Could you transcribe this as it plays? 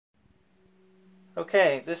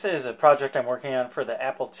Okay, this is a project I'm working on for the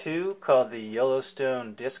Apple II called the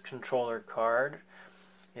Yellowstone Disk Controller card.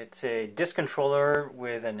 It's a disk controller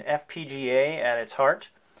with an FPGA at its heart,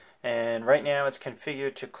 and right now it's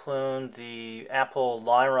configured to clone the Apple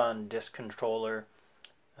Lyron disk controller,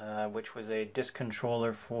 which was a disk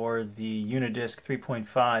controller for the Unidisk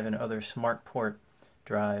 3.5 and other SmartPort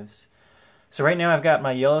drives. So right now I've got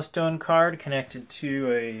my Yellowstone card connected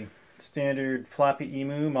to a standard floppy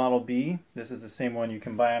emu Model B. This is the same one you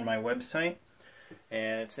can buy on my website,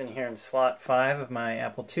 and it's in here in slot 5 of my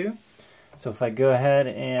Apple II. So if I go ahead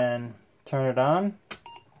and turn it on,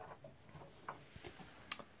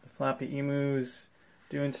 the floppy emu's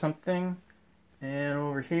doing something, and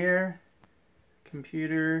over here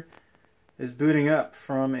computer is booting up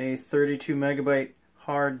from a 32 megabyte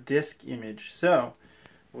hard disk image. So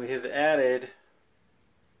we have added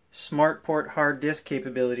SmartPort hard disk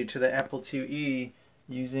capability to the Apple IIe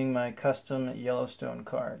using my custom Yellowstone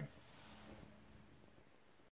card.